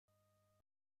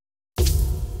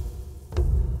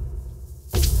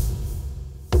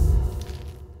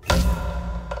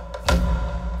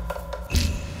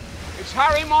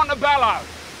Harry Montebello.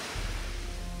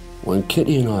 When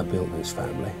Kitty and I built this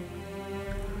family,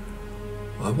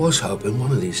 I was hoping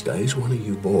one of these days one of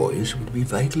you boys would be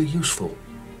vaguely useful.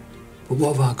 But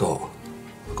what have I got?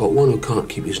 I've got one who can't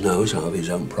keep his nose out of his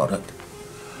own product.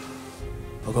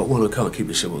 I've got one who can't keep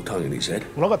a civil tongue in his head.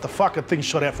 Well, I got the fucking thing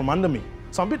shot out from under me,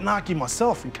 so I'm a bit narky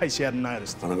myself, in case you hadn't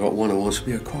noticed. And I've got one who wants to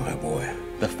be a choir boy.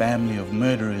 The family of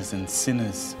murderers and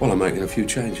sinners. Well, I'm making a few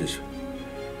changes,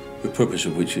 the purpose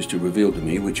of which is to reveal to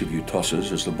me which of you tossers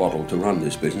has the bottle to run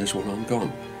this business when I'm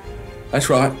gone. That's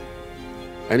right.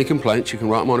 Any complaints, you can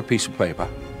write them on a piece of paper,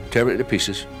 tear it into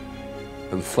pieces,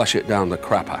 and flush it down the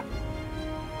crapper.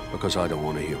 Because I don't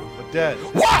want to hear them. But Dad...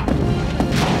 What?!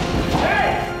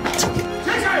 Hey!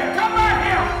 TJ, come back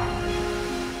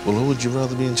here! Well, who would you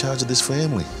rather be in charge of this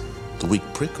family? The weak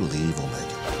prick or the evil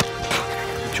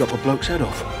man? Chop a bloke's head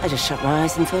off. I just shut my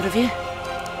eyes and thought of you.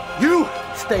 You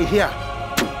stay here.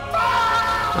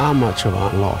 How much have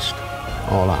I lost?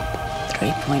 All up.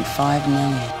 3.5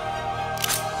 million.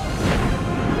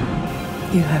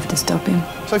 You have to stop him.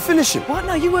 So finish him. What?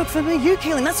 No, you work for me. You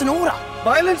kill him. That's an order.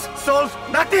 Violence solves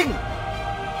nothing.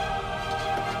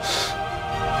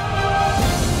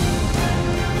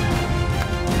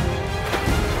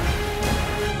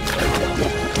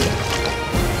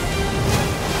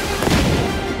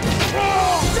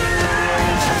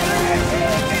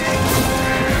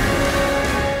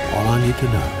 All I need to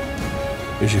know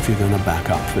is if you're going to back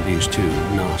up for these two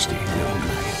nasty little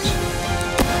maggots.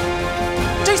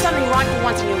 Do something right for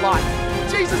once in your life.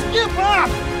 Jesus, give up!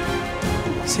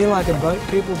 See, like a boat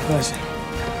people person.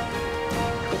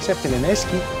 Except in an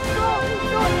esky.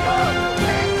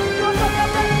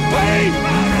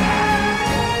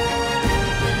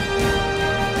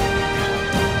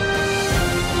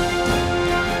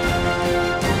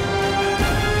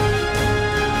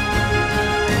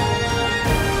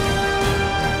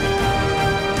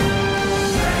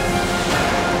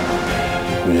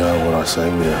 We are what I say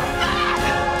we are.